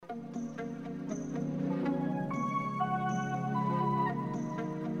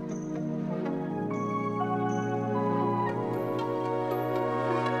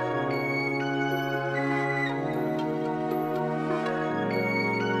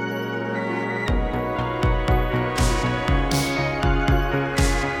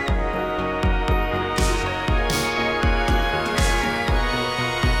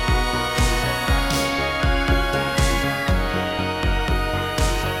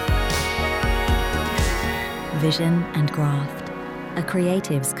Vision and Graft, a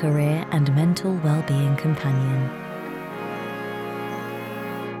creative's career and mental well-being companion.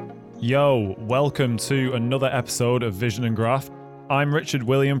 Yo, welcome to another episode of Vision and Graft. I'm Richard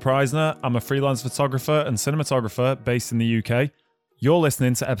William Preisner. I'm a freelance photographer and cinematographer based in the UK. You're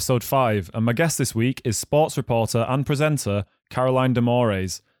listening to episode 5, and my guest this week is sports reporter and presenter Caroline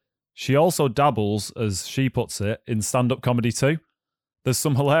Demores. She also dabbles, as she puts it, in stand-up comedy too. There's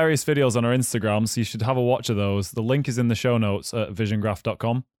some hilarious videos on her Instagram, so you should have a watch of those. The link is in the show notes at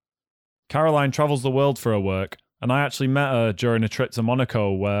visiongraph.com. Caroline travels the world for her work, and I actually met her during a trip to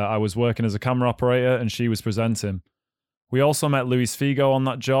Monaco where I was working as a camera operator and she was presenting. We also met Luis Figo on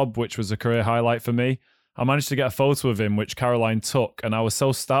that job, which was a career highlight for me. I managed to get a photo of him, which Caroline took, and I was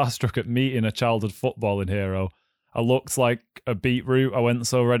so starstruck at meeting a childhood footballing hero. I looked like a beetroot, I went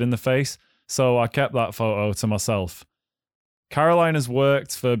so red in the face, so I kept that photo to myself. Caroline has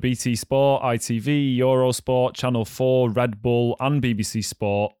worked for BT Sport, ITV, Eurosport, Channel 4, Red Bull and BBC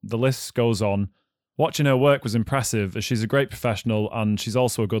Sport. The list goes on. Watching her work was impressive as she's a great professional and she's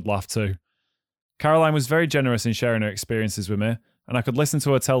also a good laugh too. Caroline was very generous in sharing her experiences with me, and I could listen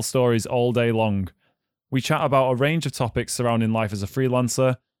to her tell stories all day long. We chat about a range of topics surrounding life as a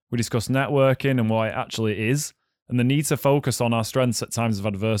freelancer. We discuss networking and what it actually is, and the need to focus on our strengths at times of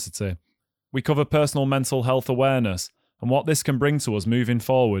adversity. We cover personal mental health awareness and what this can bring to us moving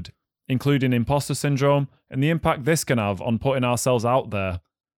forward, including imposter syndrome and the impact this can have on putting ourselves out there.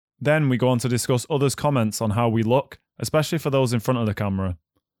 Then we go on to discuss others' comments on how we look, especially for those in front of the camera.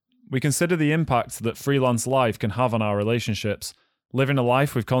 We consider the impact that freelance life can have on our relationships, living a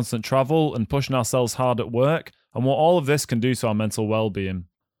life with constant travel and pushing ourselves hard at work, and what all of this can do to our mental well-being.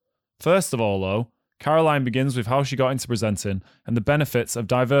 First of all, though, Caroline begins with how she got into presenting and the benefits of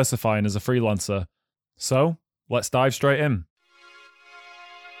diversifying as a freelancer. So, let's dive straight in.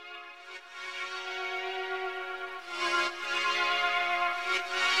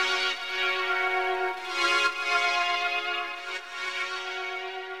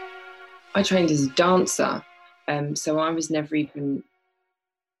 I trained as a dancer, so I was never even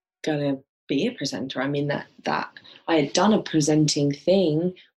going to be a presenter. I mean, that I had done a presenting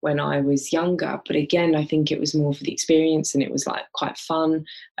thing when I was younger, but again, I think it was more for the experience and it was like quite fun.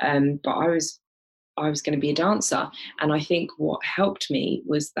 But I was going to be a dancer, and I think what helped me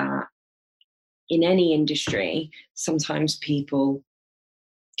was that in any industry, sometimes people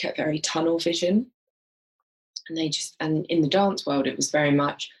get very tunnel vision, and in the dance world, it was very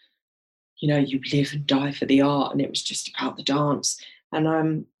much, you know, you live and die for the art, and it was just about the dance.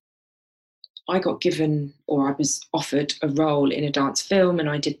 And I got given, or I was offered a role in a dance film, and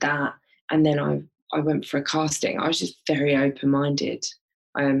I did that. And then I went for a casting. I was just very open-minded.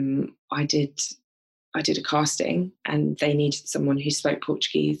 I did a casting, and they needed someone who spoke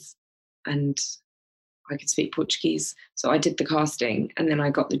Portuguese, and I could speak Portuguese. So I did the casting, and then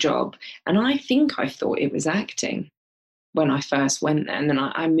I got the job. And I think I thought it was acting when I first went there. And then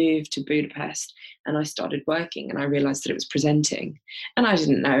I moved to Budapest and I started working, and I realised that it was presenting. And I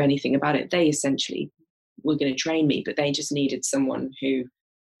didn't know anything about it. They essentially were going to train me, but they just needed someone who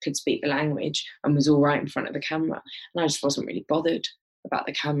could speak the language and was all right in front of the camera. And I just wasn't really bothered about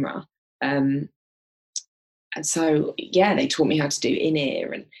the camera. And so, yeah, they taught me how to do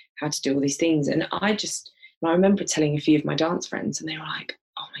in-ear and how to do all these things. And I remember telling a few of my dance friends, and they were like,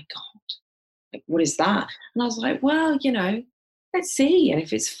 oh my God, like, what is that? And I was like, well, you know, let's see. And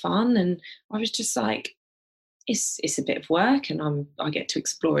if it's fun. And I was just like, it's a bit of work, and I get to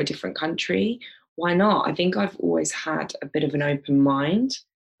explore a different country. Why not? I think I've always had a bit of an open mind.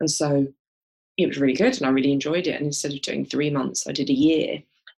 And so it was really good, and I really enjoyed it. And instead of doing 3 months, I did a year.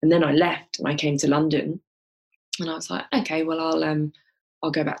 And then I left and I came to London. And I was like, okay, well,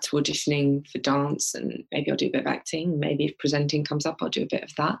 I'll go back to auditioning for dance, and maybe I'll do a bit of acting. Maybe if presenting comes up, I'll do a bit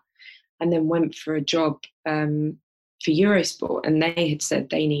of that. And then went for a job for Eurosport, and they had said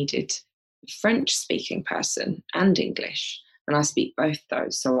they needed a French-speaking person and English, and I speak both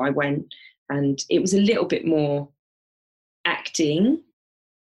those. So I went, and it was a little bit more acting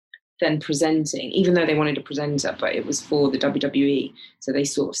than presenting, even though they wanted a presenter, but it was for the WWE. So they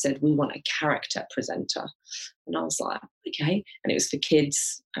sort of said, we want a character presenter. And I was like, okay. And it was for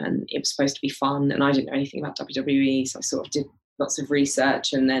kids, and it was supposed to be fun, and I didn't know anything about WWE, so I sort of did lots of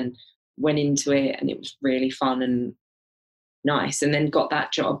research and then went into it, and it was really fun and nice. And then got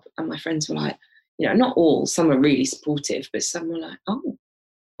that job, and my friends were like, you know, not all, some were really supportive, but some were like, oh,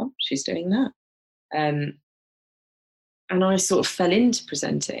 she's doing that. And I sort of fell into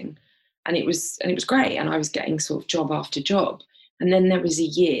presenting, and it was great, and I was getting sort of job after job. And then there was a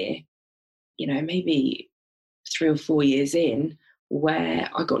year, you know, maybe 3 or 4 years in, where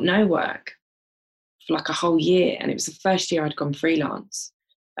I got no work. for like a whole year. And it was the first year I'd gone freelance.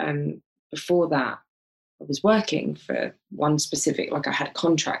 Before that, I was working for one specific, like I had a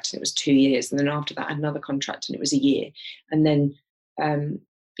contract and it was 2 years. And then after that, I had another contract and it was a year. And then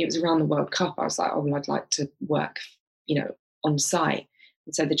it was around the World Cup. I was like, oh, well, I'd like to work, on site.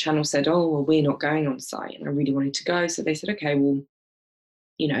 And so the channel said, oh, well, we're not going on site. And I really wanted to go. So they said, okay, well,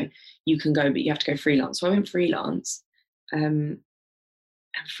 you can go, but you have to go freelance. So I went freelance. And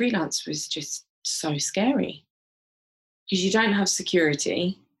freelance was just so scary because you don't have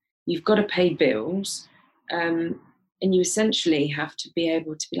security. You've got to pay bills. And you essentially have to be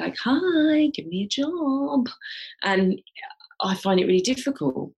able to be like, hi, give me a job. And I find it really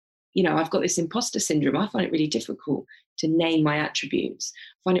difficult. I've got this imposter syndrome. I find it really difficult to name my attributes.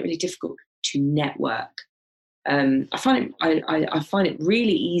 I find it really difficult to network. I find it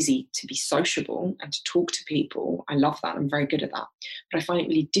really easy to be sociable and to talk to people. I love that. I'm very good at that. But I find it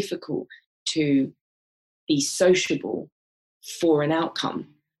really difficult to be sociable for an outcome.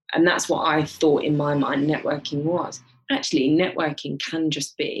 And that's what I thought in my mind networking was. Actually, networking can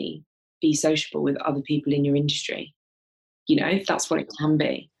just be sociable with other people in your industry. That's what it can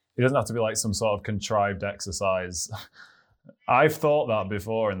be. It doesn't have to be like some sort of contrived exercise. I've thought that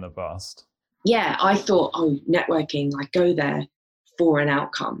before in the past. Yeah, I thought, networking, I go there for an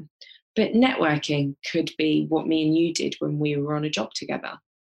outcome. But networking could be what me and you did when we were on a job together.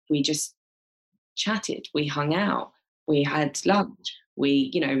 We just chatted, we hung out, we had lunch,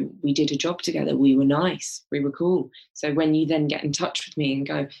 we did a job together, we were nice, we were cool. So when you then get in touch with me and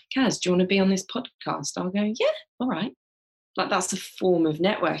go, Kaz, do you want to be on this podcast? I'll go, yeah, all right. Like that's a form of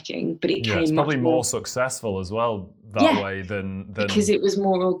networking, but it came it's probably more successful as well that way than because it was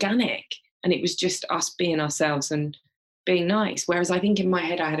more organic and it was just us being ourselves and being nice. Whereas I think in my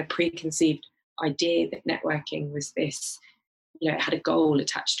head I had a preconceived idea that networking was this, it had a goal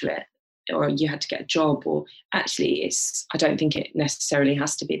attached to it, or you had to get a job, or actually I don't think it necessarily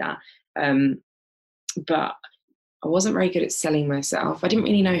has to be that. But I wasn't very good at selling myself. I didn't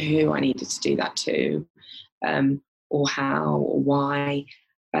really know who I needed to do that to. Or how, or why.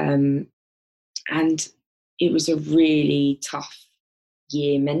 And it was a really tough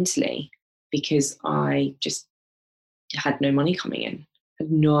year mentally because I just had no money coming in. I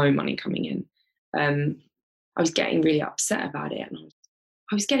was getting really upset about it. And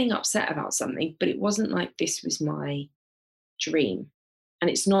I was getting upset about something, but it wasn't like this was my dream. And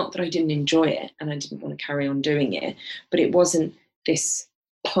it's not that I didn't enjoy it and I didn't want to carry on doing it, but it wasn't this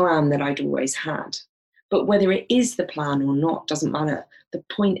plan that I'd always had. But whether it is the plan or not doesn't matter. The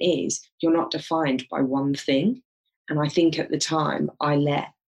point is you're not defined by one thing. And I think at the time I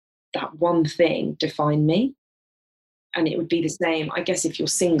let that one thing define me. And it would be the same, I guess, if you're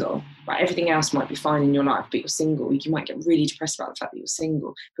single, right? Everything else might be fine in your life, but you're single. You might get really depressed about the fact that you're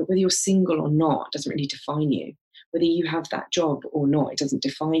single. But whether you're single or not doesn't really define you. Whether you have that job or not, it doesn't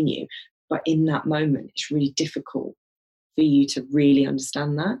define you. But in that moment, it's really difficult for you to really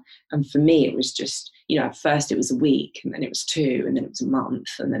understand that. And for me, it was just, at first it was a week, and then it was 2, and then it was a month,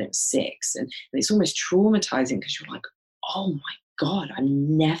 and then it was 6. And it's almost traumatizing because you're like, oh my God,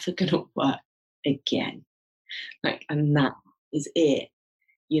 I'm never going to work again. And that is it,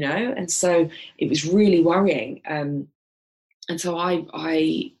 And so it was really worrying. And so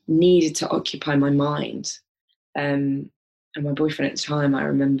I needed to occupy my mind. And my boyfriend at the time, I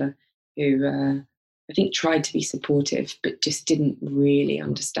remember, who I think tried to be supportive, but just didn't really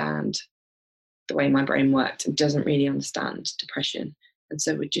understand the way my brain worked and doesn't really understand depression. And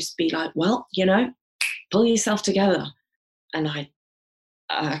so it would just be like, well, pull yourself together. And I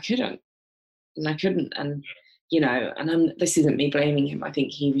couldn't. And I couldn't. And, this isn't me blaming him. I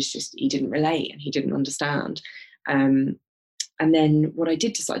think he didn't relate and he didn't understand. And then what I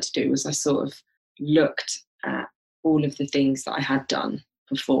did decide to do was I sort of looked at all of the things that I had done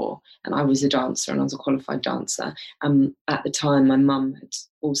before. And I was a dancer and I was a qualified dancer. At the time, my mum had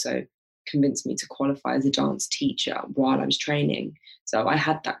also convinced me to qualify as a dance teacher while I was training. So I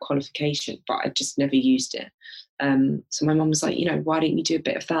had that qualification, but I just never used it. So my mum was like, why don't you do a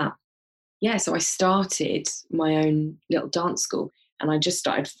bit of that? Yeah, so I started my own little dance school and I just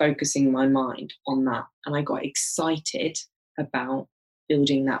started focusing my mind on that. And I got excited about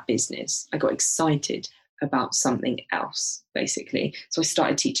building that business. I got excited about something else, basically. So I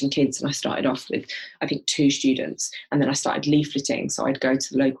started teaching kids and I started off with, I think, 2 students. And then I started leafleting. So I'd go to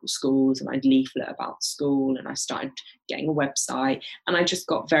the local schools and I'd leaflet about the school, and I started getting a website, and I just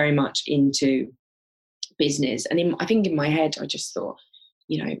got very much into business. And I think in my head, I just thought,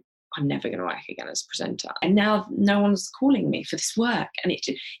 I'm never going to work again as a presenter. And now no one's calling me for this work. And it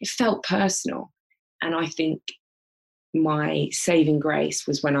felt personal. And I think my saving grace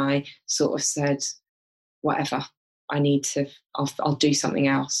was when I sort of said, whatever, I'll do something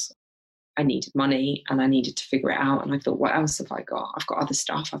else. I needed money and I needed to figure it out. And I thought, what else have I got? I've got other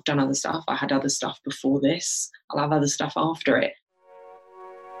stuff. I've done other stuff. I had other stuff before this. I'll have other stuff after it.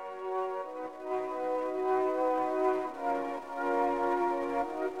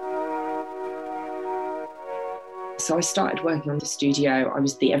 So I started working on the studio. I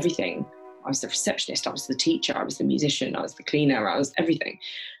was the everything. I was the receptionist. I was the teacher. I was the musician. I was the cleaner. I was everything.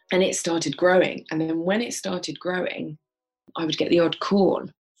 And it started growing. And then when it started growing, I would get the odd call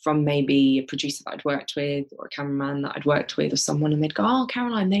from maybe a producer that I'd worked with or a cameraman that I'd worked with or someone, and they'd go, oh,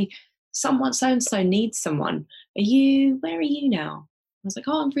 Caroline, someone so-and-so needs someone. Where are you now? I was like,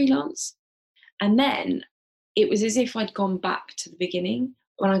 oh, I'm freelance. And then it was as if I'd gone back to the beginning.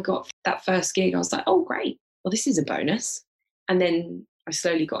 When I got that first gig, I was like, oh, great. Well, this is a bonus. And then I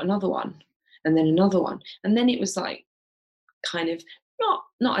slowly got another one and then another one. And then it was like kind of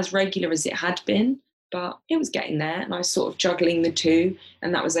not as regular as it had been, but it was getting there, and I was sort of juggling the two,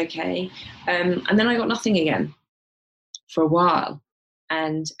 and that was okay. And then I got nothing again for a while.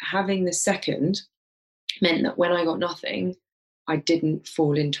 And having the second meant that when I got nothing, I didn't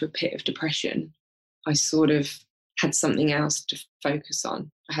fall into a pit of depression. I sort of had something else to focus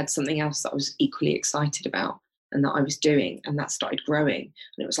on. I had something else that I was equally excited about and that I was doing, and that started growing.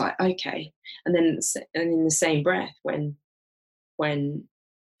 And it was like, okay. And then in the same breath, when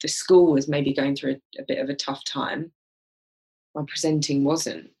the school was maybe going through a bit of a tough time, my presenting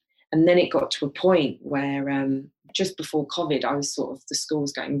wasn't. And then it got to a point where just before COVID, the school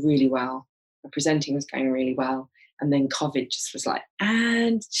was going really well. My presenting was going really well. And then COVID just was like,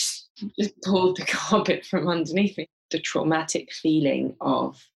 and just pulled the carpet from underneath me. The traumatic feeling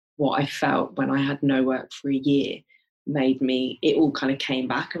of what I felt when I had no work for a year it all kind of came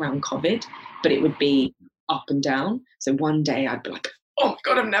back around COVID, but it would be up and down. So one day I'd be like, oh my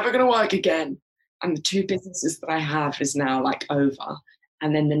God, I'm never going to work again. And the 2 businesses that I have is now like over.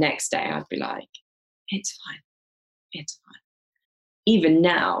 And then the next day I'd be like, it's fine. It's fine. Even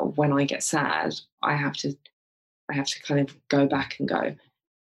now, when I get sad, I have to kind of go back and go,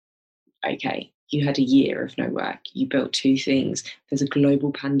 okay, you had a year of no work. You built 2 things. There's a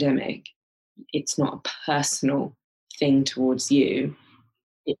global pandemic. It's not a personal thing towards you.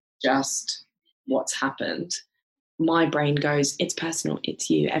 It's just what's happened. My brain goes, it's personal, it's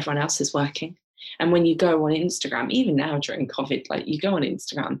you, everyone else is working. And when you go on Instagram, even now during COVID, like you go on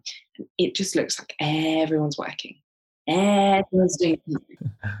Instagram, and it just looks like everyone's working. Everyone's doing something.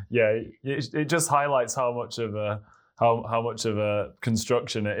 Yeah, it just highlights how much of a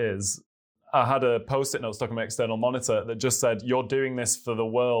construction it is. I had a post-it note stuck on my external monitor that just said, you're doing this for the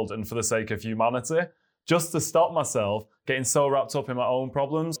world and for the sake of humanity. Just to stop myself getting so wrapped up in my own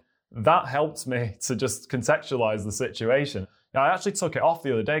problems. That helped me to just contextualize the situation. Now, I actually took it off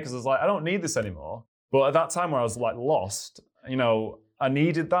the other day because I was like, I don't need this anymore. But at that time where I was like lost, I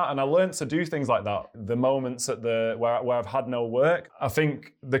needed that, and I learned to do things like that. The moments where I've had no work. I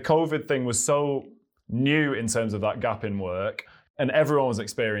think the COVID thing was so new in terms of that gap in work, and everyone was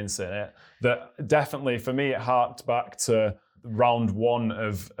experiencing it, that definitely for me it harked back to round 1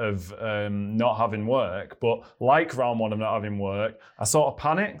 of not having work. But like round 1 of not having work, I sort of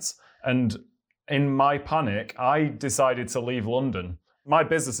panicked, and in my panic, I decided to leave London. My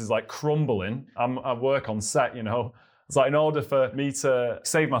business is like crumbling. I work on set, It's like in order for me to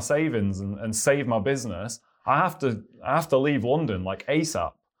save my savings and save my business, I have to leave London like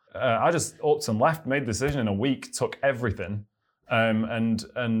ASAP. I just upped and left, made the decision in a week, took everything, and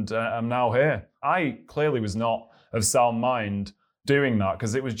I'm now here. I clearly was not of sound mind doing that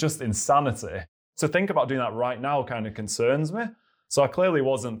because it was just insanity. To think about doing that right now kind of concerns me. So I clearly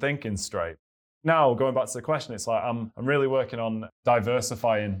wasn't thinking straight. Now, going back to the question, it's like I'm really working on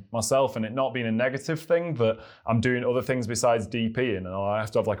diversifying myself and it not being a negative thing, that I'm doing other things besides DPing, and I have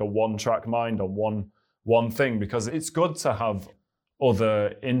to have like a one-track mind on one thing, because it's good to have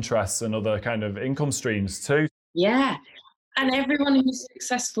other interests and other kind of income streams too. Yeah, and everyone who's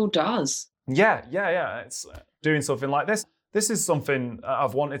successful does. Yeah. It's doing something like this. This is something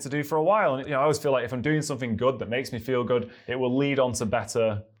I've wanted to do for a while. And I always feel like if I'm doing something good that makes me feel good, it will lead on to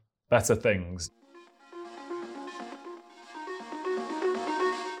better things.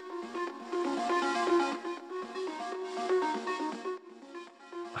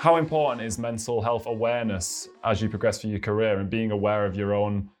 How important is mental health awareness as you progress through your career, and being aware of your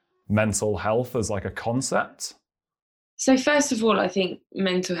own mental health as like a concept? So first of all, I think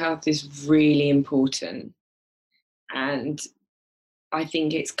mental health is really important. And I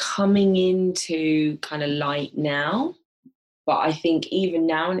think it's coming into kind of light now. But I think even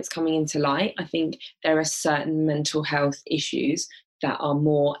now, when it's coming into light, I think there are certain mental health issues that are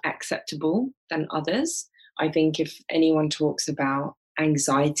more acceptable than others. I think if anyone talks about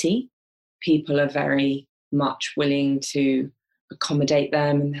anxiety, people are very much willing to accommodate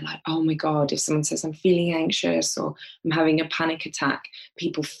them, and they're like, oh my God, if someone says I'm feeling anxious or I'm having a panic attack,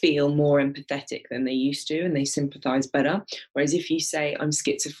 people feel more empathetic than they used to and they sympathize better. Whereas if you say I'm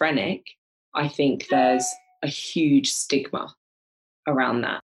schizophrenic, I think there's a huge stigma around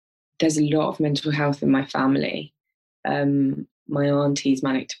that. There's a lot of mental health in my family. My auntie's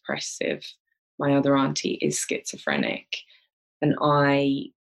manic depressive, my other auntie is schizophrenic, and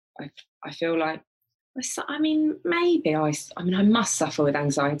I feel like, I mean, maybe I must suffer with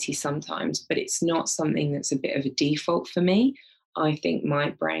anxiety sometimes, but it's not something that's a bit of a default for me. I think my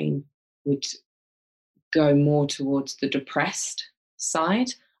brain would go more towards the depressed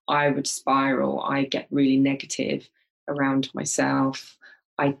side. I would spiral. I get really negative around myself.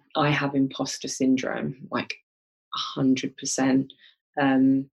 I have imposter syndrome, like 100%.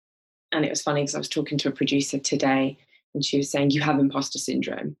 And it was funny because I was talking to a producer today, and she was saying, you have imposter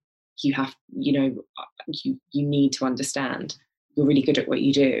syndrome. You have, you need to understand you're really good at what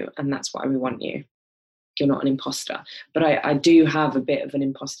you do, and that's why we want you. You're not an imposter. But I do have a bit of an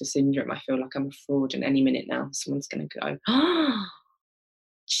imposter syndrome. I feel like I'm a fraud, and any minute now someone's going to go, oh,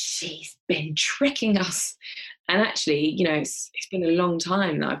 she's been tricking us. And actually, it's been a long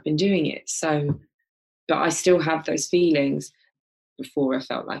time that I've been doing it. So, but I still have those feelings. Before, I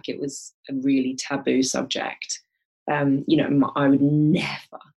felt like it was a really taboo subject. I would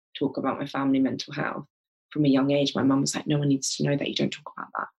never talk about my family mental health. From a young age, my mum was like, no one needs to know that, you don't talk about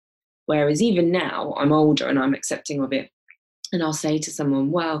that. Whereas even now, I'm older and I'm accepting of it. And I'll say to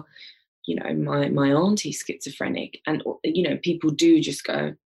someone, well, my auntie's schizophrenic. And, people do just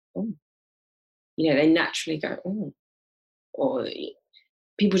go, oh, they naturally go, oh, or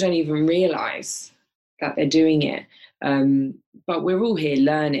people don't even realise that they're doing it. But we're all here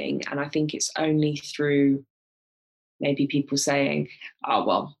learning. And I think it's only through maybe people saying, oh,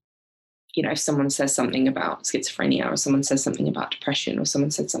 well, if someone says something about schizophrenia, or someone says something about depression, or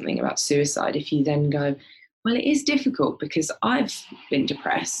someone said something about suicide, if you then go, well, it is difficult because I've been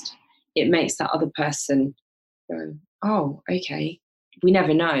depressed, it makes that other person go, oh, okay. We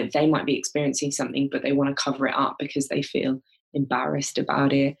never know. They might be experiencing something, but they want to cover it up because they feel embarrassed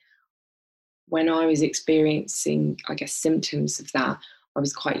about it. When I was experiencing, I guess, symptoms of that, I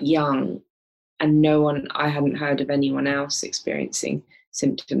was quite young, and I hadn't heard of anyone else experiencing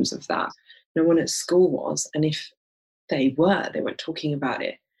symptoms of that. No one at school was. And if they weren't talking about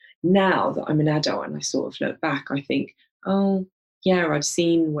it. Now that I'm an adult and I sort of look back, I think, oh, yeah, I've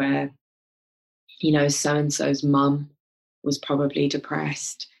seen where, so-and-so's mum was probably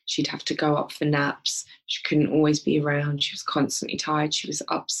depressed. She'd have to go up for naps. She couldn't always be around. She was constantly tired. She was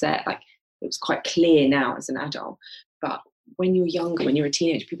upset. Like, it was quite clear now as an adult. But when you're younger, when you're a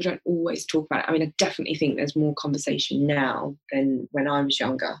teenager, people don't always talk about it. I mean, I definitely think there's more conversation now than when I was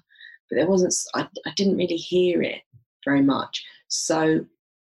younger. But there wasn't, I didn't really hear it very much. So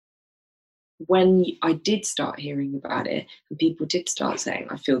when I did start hearing about it and people did start saying,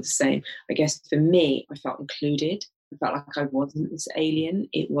 I feel the same, I guess for me, I felt included. I felt like I wasn't this alien.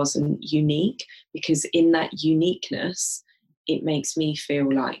 It wasn't unique, because in that uniqueness, it makes me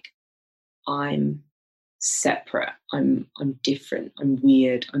feel like I'm separate, I'm different, I'm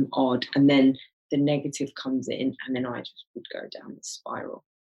weird, I'm odd. And then the negative comes in, and then I just would go down the spiral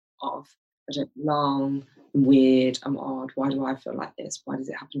of, I don't belong, I'm weird, I'm odd, why do I feel like this? Why does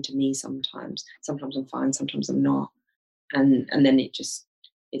it happen to me sometimes? Sometimes I'm fine, sometimes I'm not. And then it's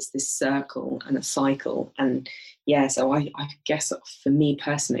this circle and a cycle. And yeah, so I guess for me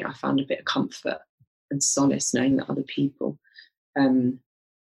personally, I found a bit of comfort and solace knowing that other people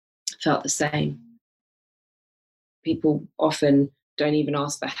felt the same. People often don't even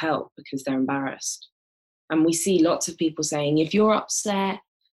ask for help because they're embarrassed. And we see lots of people saying, if you're upset,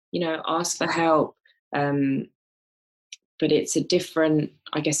 ask for help. But it's a different,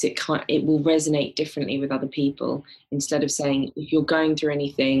 I guess it will resonate differently with other people. Instead of saying, if you're going through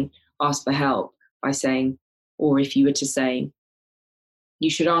anything, ask for help, by saying, or if you were to say, you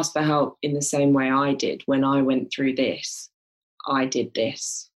should ask for help in the same way I did when I went through this. I did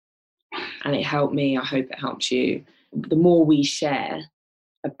this and it helped me. I hope it helps you. The more we share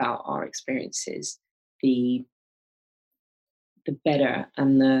about our experiences, the better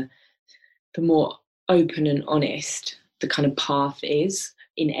and the more open and honest the kind of path is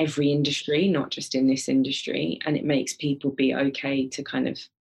in every industry, not just in this industry. And it makes people be okay to kind of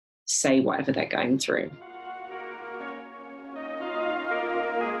say whatever they're going through.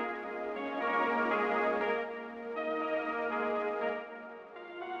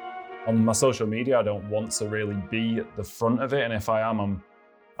 On my social media, I don't want to really be at the front of it. And if I am,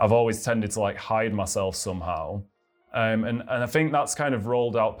 I've always tended to like hide myself somehow. And I think that's kind of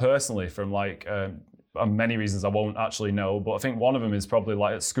rolled out personally from like many reasons I won't actually know, but I think one of them is probably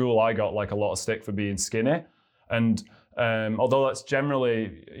like at school I got like a lot of stick for being skinny, and although that's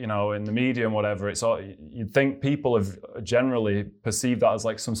generally, you know, in the media and whatever, it's all, you'd think people have generally perceived that as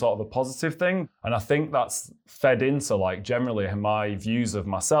like some sort of a positive thing, and I think that's fed into like generally my views of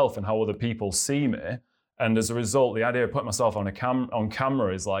myself and how other people see me. And as a result, the idea of putting myself on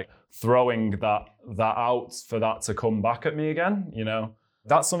camera is like throwing that out for that to come back at me again, you know?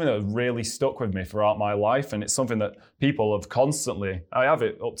 That's something that really stuck with me throughout my life. And it's something that people have constantly, I have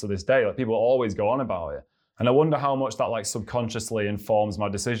it up to this day, like people always go on about it. And I wonder how much that like subconsciously informs my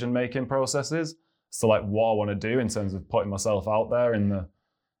decision-making processes. So like what I want to do in terms of putting myself out there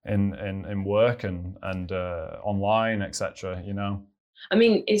in work and online, etc., you know? I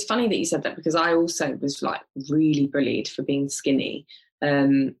mean, it's funny that you said that because I also was like really bullied for being skinny.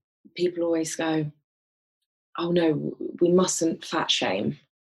 People always go, oh no, we mustn't fat shame.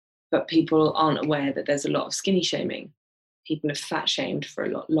 But people aren't aware that there's a lot of skinny shaming. People have fat shamed for a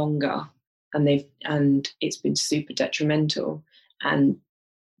lot longer, and it's been super detrimental. And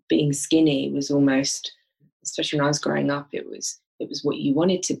being skinny was almost, especially when I was growing up, it was what you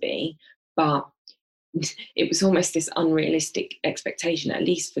wanted to be, but it was almost this unrealistic expectation, at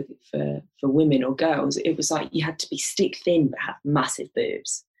least for women or girls. It was like you had to be stick thin but have massive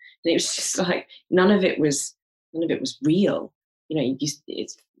boobs, and it was just like none of it was real. You know,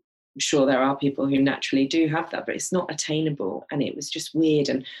 I'm sure there are people who naturally do have that, but it's not attainable, and it was just weird.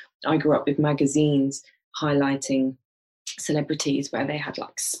 And I grew up with magazines highlighting celebrities where they had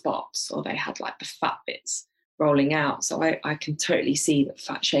like spots or they had like the fat bits rolling out. So I can totally see that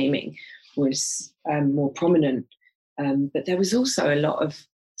fat shaming was more prominent, but there was also a lot of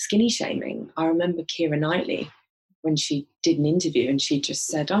skinny shaming. I remember Keira Knightley, when she did an interview and she just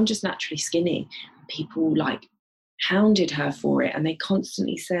said, I'm just naturally skinny. People like hounded her for it, and they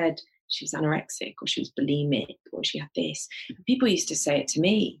constantly said she was anorexic or she was bulimic or she had this. And people used to say it to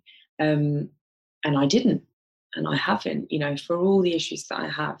me, and I didn't, and I haven't. You know, for all the issues that I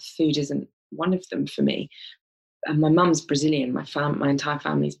have, food isn't one of them for me. And my mum's Brazilian, my entire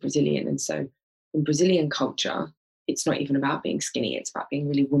family is Brazilian. And so in Brazilian culture, it's not even about being skinny, it's about being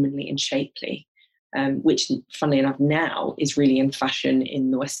really womanly and shapely, which, funnily enough, now is really in fashion in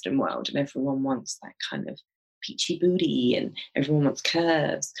the Western world. And everyone wants that kind of peachy booty and everyone wants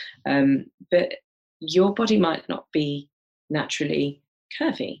curves. But your body might not be naturally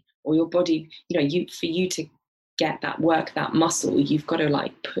curvy, or your body, you know, for you to get that work, that muscle, you've got to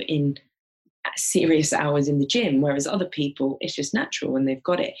like put in serious hours in the gym, whereas other people, it's just natural and they've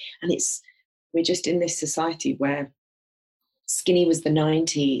got it. And we're just in this society where skinny was the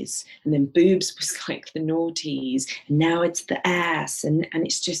 90s, and then boobs was like the noughties, and now it's the ass, and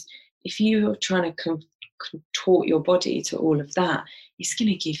it's just, if you're trying to contort your body to all of that, it's going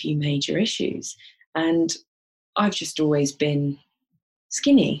to give you major issues. And I've just always been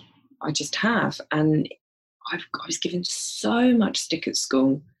skinny, I just have, and I was given so much stick at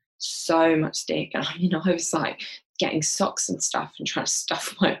school, so much stick. I mean, I was like getting socks and stuff and trying to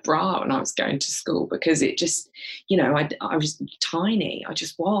stuff my bra when I was going to school, because it just, you know, I was tiny. I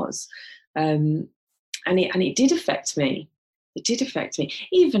just was. And it did affect me. It did affect me.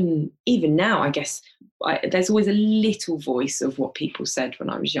 Even now, I guess, there's always a little voice of what people said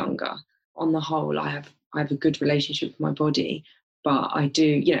when I was younger. On the whole, I have a good relationship with my body, but I do,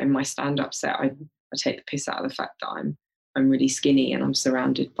 you know, in my stand-up set, I take the piss out of the fact that I'm really skinny and I'm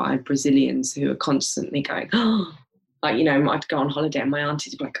surrounded by Brazilians who are constantly going, oh, like, you know, I'd go on holiday and my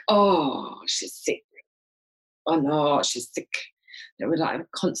aunties would be like, oh, she's sick. Oh no, she's sick. They were like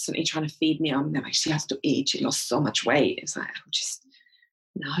constantly trying to feed me. I'm like, she has to eat. She lost so much weight. It's like, I'm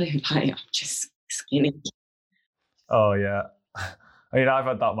just skinny. Oh yeah. I mean, I've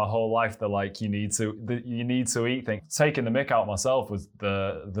had that my whole life. That like you need to eat thing. Taking the mick out myself was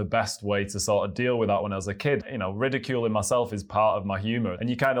the best way to sort of deal with that when I was a kid. You know, ridiculing myself is part of my humor, and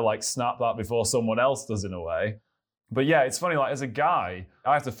you kind of like snap that before someone else does in a way. But yeah, it's funny. Like as a guy,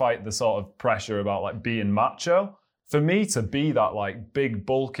 I have to fight the sort of pressure about like being macho. For me to be that like big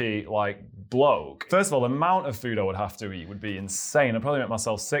bulky like bloke, first of all, the amount of food I would have to eat would be insane. I'd probably make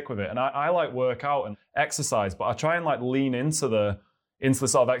myself sick with it. And I like work out and exercise, but I try and like lean into the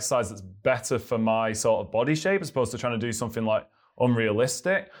sort of exercise that's better for my sort of body shape, as opposed to trying to do something like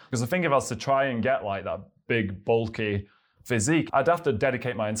unrealistic. Because I think if I was to try and get like that big, bulky physique, I'd have to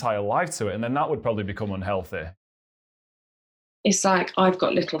dedicate my entire life to it, and then that would probably become unhealthy. It's like I've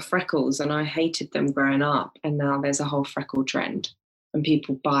got little freckles and I hated them growing up, and now there's a whole freckle trend and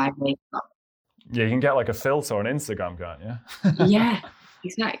people buy makeup. Yeah, you can get like a filter on Instagram, can't you? Yeah.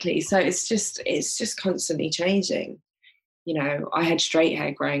 exactly. So it's just constantly changing. You know, I had straight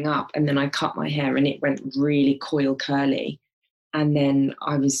hair growing up, and then I cut my hair and it went really coil curly. And then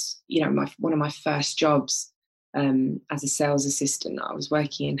I was, you know, one of my first jobs as a sales assistant, I was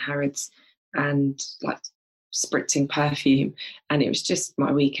working in Harrods and like spritzing perfume, and it was just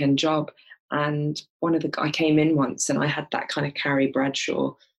my weekend job. And I came in once, and I had that kind of Carrie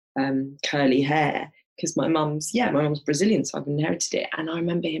Bradshaw curly hair because my mum's Brazilian, so I've inherited it. And I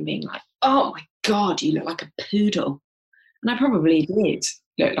remember him being like, "Oh my God, you look like a poodle." And I probably did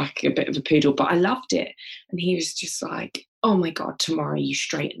look like a bit of a poodle, but I loved it. And he was just like, "Oh my God, tomorrow you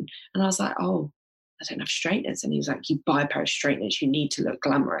straighten." And I was like, "Oh, I don't have straighteners." And he was like, "You buy a pair of straighteners, you need to look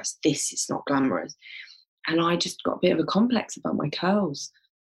glamorous. This is not glamorous." And I just got a bit of a complex about my curls.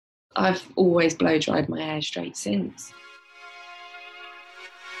 I've always blow dried my hair straight since.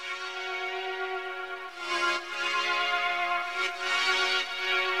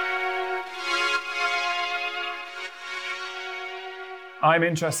 I'm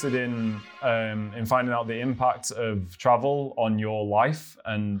interested in finding out the impact of travel on your life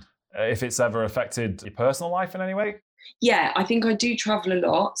and if it's ever affected your personal life in any way. Yeah, I think I do travel a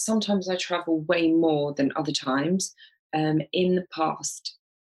lot. Sometimes I travel way more than other times. In the past,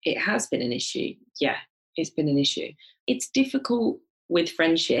 it has been an issue. Yeah, it's been an issue. It's difficult with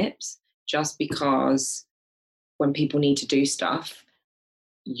friendships just because when people need to do stuff,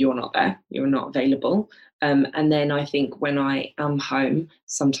 you're not there, you're not available. And then I think when I am home,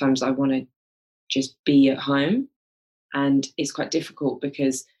 sometimes I want to just be at home. And it's quite difficult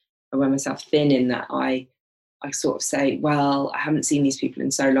because I wear myself thin in that I sort of say, well, I haven't seen these people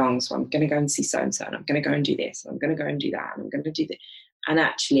in so long, so I'm going to go and see so and so, and I'm going to go and do this, and I'm going to go and do that, and I'm going to do this. And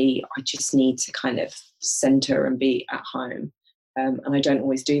actually, I just need to kind of center and be at home. And I don't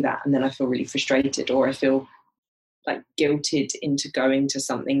always do that. And then I feel really frustrated, or I feel like guilted into going to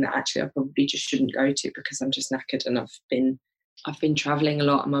something that actually I probably just shouldn't go to because I'm just knackered and I've been traveling a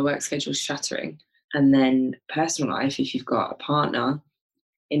lot and my work schedule's shattering. And then personal life, if you've got a partner,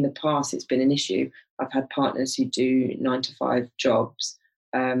 in the past it's been an issue. I've had partners who do 9 to 5 jobs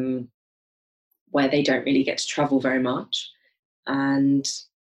where they don't really get to travel very much. And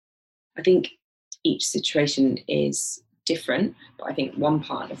I think each situation is different, but I think one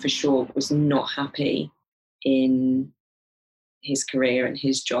partner for sure was not happy in his career and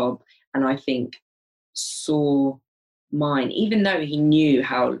his job. And I think saw mine, even though he knew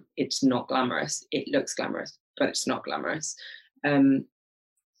how it's not glamorous, it looks glamorous, but it's not glamorous.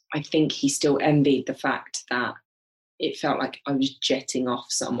 I think he still envied the fact that it felt like I was jetting off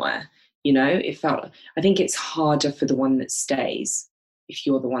somewhere. You know, I think it's harder for the one that stays if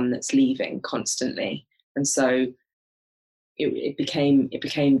you're the one that's leaving constantly. And so it became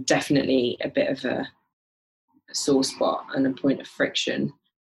definitely a bit of a sore spot and a point of friction.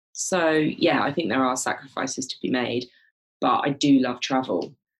 So yeah, I think there are sacrifices to be made, but I do love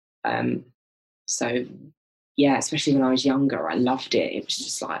travel. Um, so yeah, especially when I was younger, I loved it. It was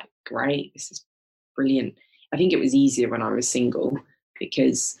just like, great, this is brilliant. I think it was easier when I was single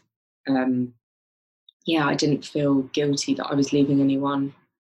because, yeah, I didn't feel guilty that I was leaving anyone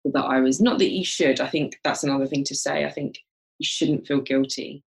or that I was, not that you should. I think that's another thing to say. I think you shouldn't feel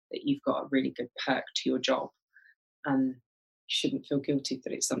guilty that you've got a really good perk to your job, and you shouldn't feel guilty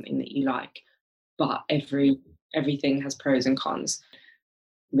that it's something that you like. But everything has pros and cons.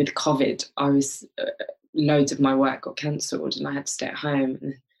 With COVID, I was loads of my work got cancelled, and I had to stay at home.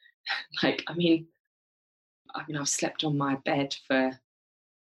 And like, I've slept on my bed for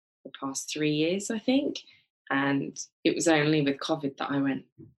the past 3 years, I think, and it was only with COVID that I went,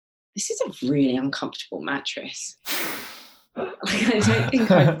 "This is a really uncomfortable mattress." Like, I don't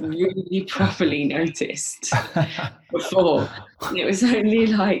think I've really properly noticed before. And it was only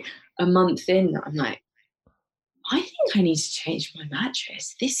like a month in that I'm like, I think I need to change my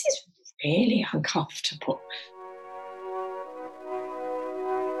mattress. This is really uncomfortable.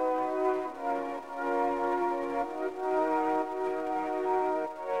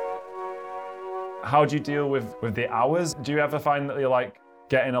 How do you deal with the hours? Do you ever find that you're like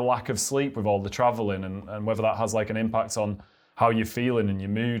getting a lack of sleep with all the traveling and whether that has like an impact on how you're feeling and your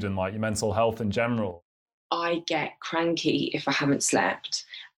mood and like your mental health in general? I get cranky if I haven't slept,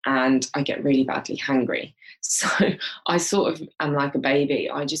 and I get really badly hangry. So I sort of am like a baby.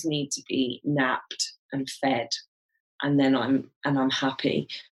 I just need to be napped and fed, and then I'm happy.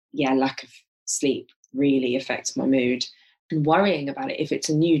 Yeah, lack of sleep really affects my mood. And worrying about it, if it's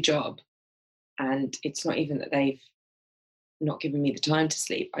a new job and it's not even that they've not given me the time to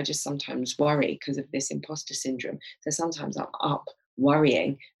sleep, I just sometimes worry because of this imposter syndrome. So sometimes I'm up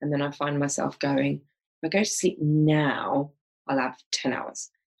worrying, and then I find myself going, if I go to sleep now, I'll have 10 hours.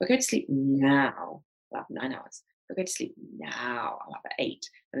 If I go to sleep now, I'll have 9 hours. If I go to sleep now, I'll have 8.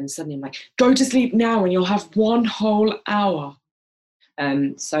 And then suddenly I'm like, go to sleep now and you'll have 1 whole hour.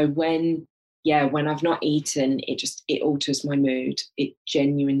 So when I've not eaten, it alters my mood. It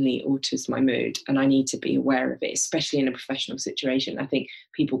genuinely alters my mood, and I need to be aware of it, especially in a professional situation. I think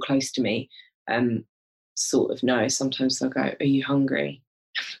people close to me sort of know. Sometimes they'll go, are you hungry?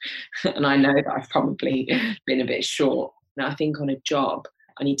 And I know that I've probably been a bit short. Now, I think on a job,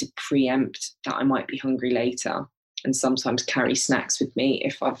 I need to preempt that I might be hungry later, and sometimes carry snacks with me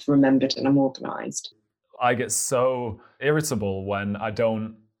if I've remembered and I'm organised. I get so irritable when I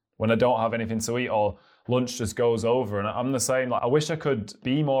don't have anything to eat, or lunch just goes over. And I'm the same. Like, I wish I could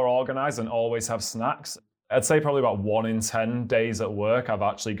be more organised and always have snacks. I'd say probably about 1 in 10 days at work, I've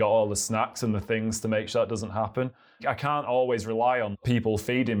actually got all the snacks and the things to make sure that doesn't happen. I can't always rely on people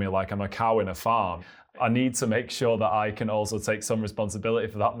feeding me like I'm a cow in a farm. I need to make sure that I can also take some responsibility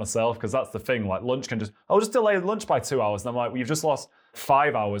for that myself, because that's the thing. Like, I'll just delay lunch by 2 hours. And I'm like, well, you've just lost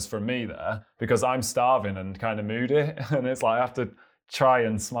 5 hours from me there because I'm starving and kind of moody. And it's like, I have to try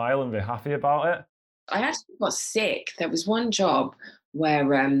and smile and be happy about it. I actually got sick. There was one job where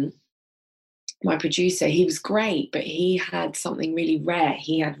my producer, he was great, but he had something really rare.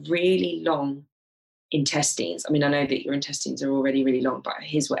 He had really long intestines. I mean, I know that your intestines are already really long, but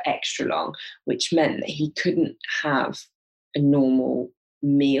his were extra long, which meant that he couldn't have a normal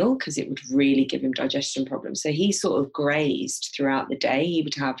meal because it would really give him digestion problems. So he sort of grazed throughout the day. He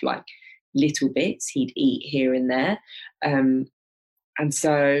would have like little bits he'd eat here and there. And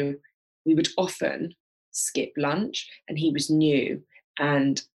so we would often skip lunch, and he was new.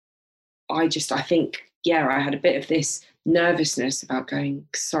 And I think, I had a bit of this nervousness about going,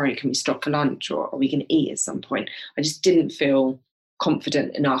 sorry, can we stop for lunch, or are we going to eat at some point? I just didn't feel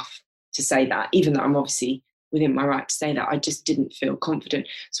confident enough to say that, even though I'm obviously within my right to say that. I just didn't feel confident.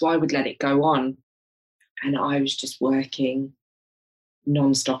 So I would let it go on. And I was just working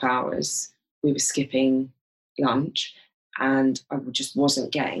non-stop hours. We were skipping lunch, and I just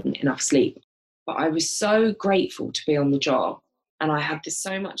wasn't getting enough sleep. But I was so grateful to be on the job. And I had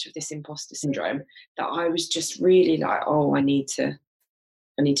so much of this imposter syndrome that I was just really like, oh, I need to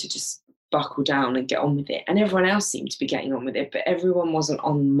just buckle down and get on with it. And everyone else seemed to be getting on with it, but everyone wasn't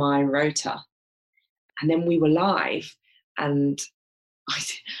on my rota. And then we were live, and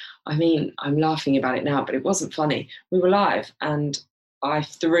I mean, I'm laughing about it now, but it wasn't funny. We were live, and I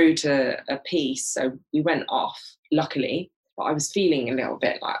threw to a piece, so we went off, luckily, but I was feeling a little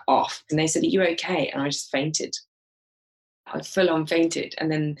bit like off. And they said, are you okay? And I just fainted. I full on fainted.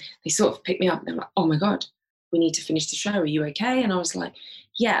 And then they sort of picked me up, and they're like, oh my God, we need to finish the show. Are you okay? And I was like,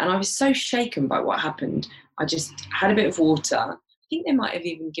 yeah. And I was so shaken by what happened. I just had a bit of water. I think they might have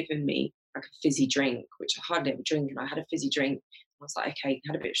even given me like a fizzy drink, which I hardly ever drink. And I had a fizzy drink. I was like, okay,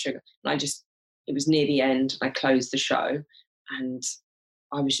 had a bit of sugar. And it was near the end. I closed the show, and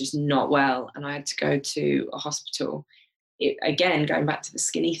I was just not well. And I had to go to a hospital. Again, going back to the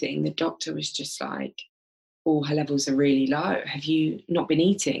skinny thing, the doctor was just like, oh, her levels are really low. Have you not been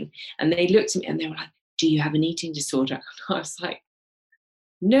eating? And they looked at me and they were like, do you have an eating disorder? And I was like,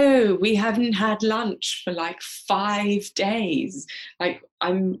 no, we haven't had lunch for like 5 days. Like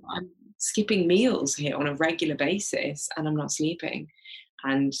I'm skipping meals here on a regular basis, and I'm not sleeping.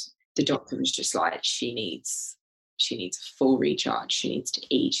 And the doctor was just like, she needs a full recharge. She needs to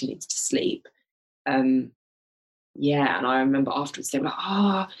eat. She needs to sleep. Yeah, and I remember afterwards they were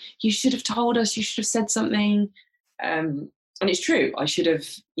like, you should have told us, you should have said something. And it's true, I should have,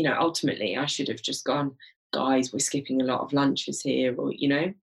 ultimately I should have just gone, guys, we're skipping a lot of lunches here, or,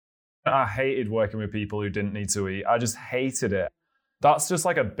 I hated working with people who didn't need to eat. I just hated it. That's just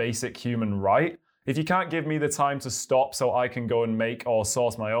like a basic human right. If you can't give me the time to stop so I can go and make or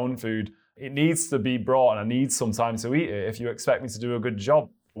source my own food, it needs to be brought, and I need some time to eat it if you expect me to do a good job.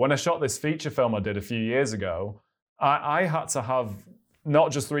 When I shot this feature film I did a few years ago, I had to have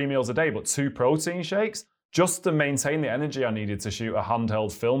not just 3 meals a day, but 2 protein shakes just to maintain the energy I needed to shoot a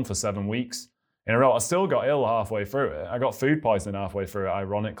handheld film for 7 weeks in a row. I still got ill halfway through it. I got food poisoning halfway through it,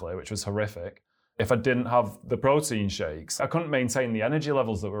 ironically, which was horrific. If I didn't have the protein shakes, I couldn't maintain the energy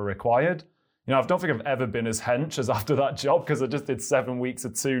levels that were required. I don't think I've ever been as hench as after that job, because I just did 7 weeks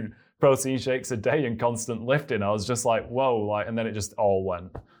of 2 protein shakes a day and constant lifting. I was just like, whoa, and then it just all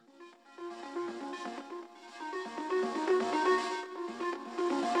went.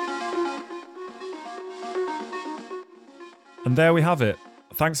 And there we have it.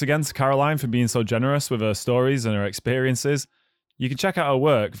 Thanks again to Caroline for being so generous with her stories and her experiences. You can check out her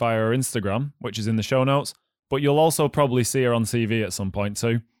work via her Instagram, which is in the show notes, but you'll also probably see her on TV at some point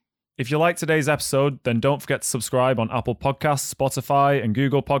too. If you like today's episode, then don't forget to subscribe on Apple Podcasts, Spotify, and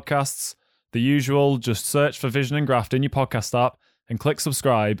Google Podcasts. The usual, just search for Vision and Graft in your podcast app and click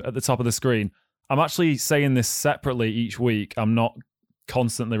subscribe at the top of the screen. I'm actually saying this separately each week. I'm not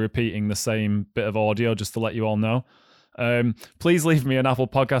constantly repeating the same bit of audio, just to let you all know. Please leave me an Apple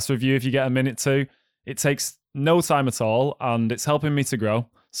Podcast review if you get a minute to. It takes no time at all, and it's helping me to grow.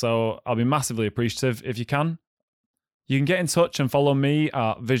 So I'll be massively appreciative if you can. You can get in touch and follow me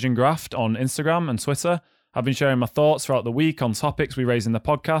at Vision Graft on Instagram and Twitter. I've been sharing my thoughts throughout the week on topics we raise in the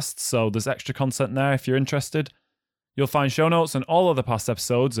podcast, so there's extra content there if you're interested. You'll find show notes and all other past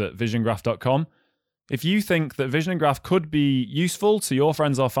episodes at visiongraft.com. If you think that Vision and Graft could be useful to your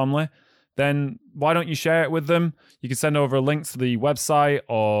friends or family, then why don't you share it with them? You can send over a link to the website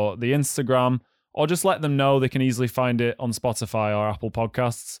or the Instagram, or just let them know they can easily find it on Spotify or Apple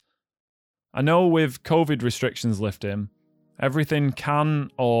Podcasts. I know with COVID restrictions lifting, everything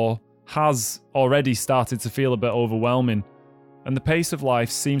can or has already started to feel a bit overwhelming, and the pace of life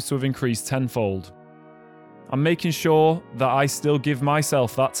seems to have increased tenfold. I'm making sure that I still give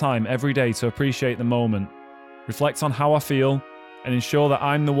myself that time every day to appreciate the moment, reflect on how I feel, and ensure that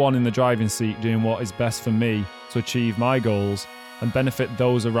I'm the one in the driving seat doing what is best for me to achieve my goals and benefit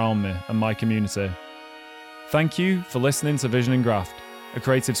those around me and my community. Thank you for listening to Vision and Graft, a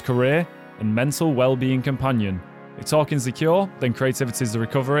creative's career and mental well-being companion. If talking's the cure, then creativity's the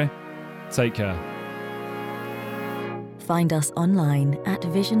recovery. Take care. Find us online at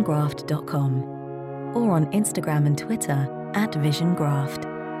visiongraft.com or on Instagram and Twitter at visiongraft.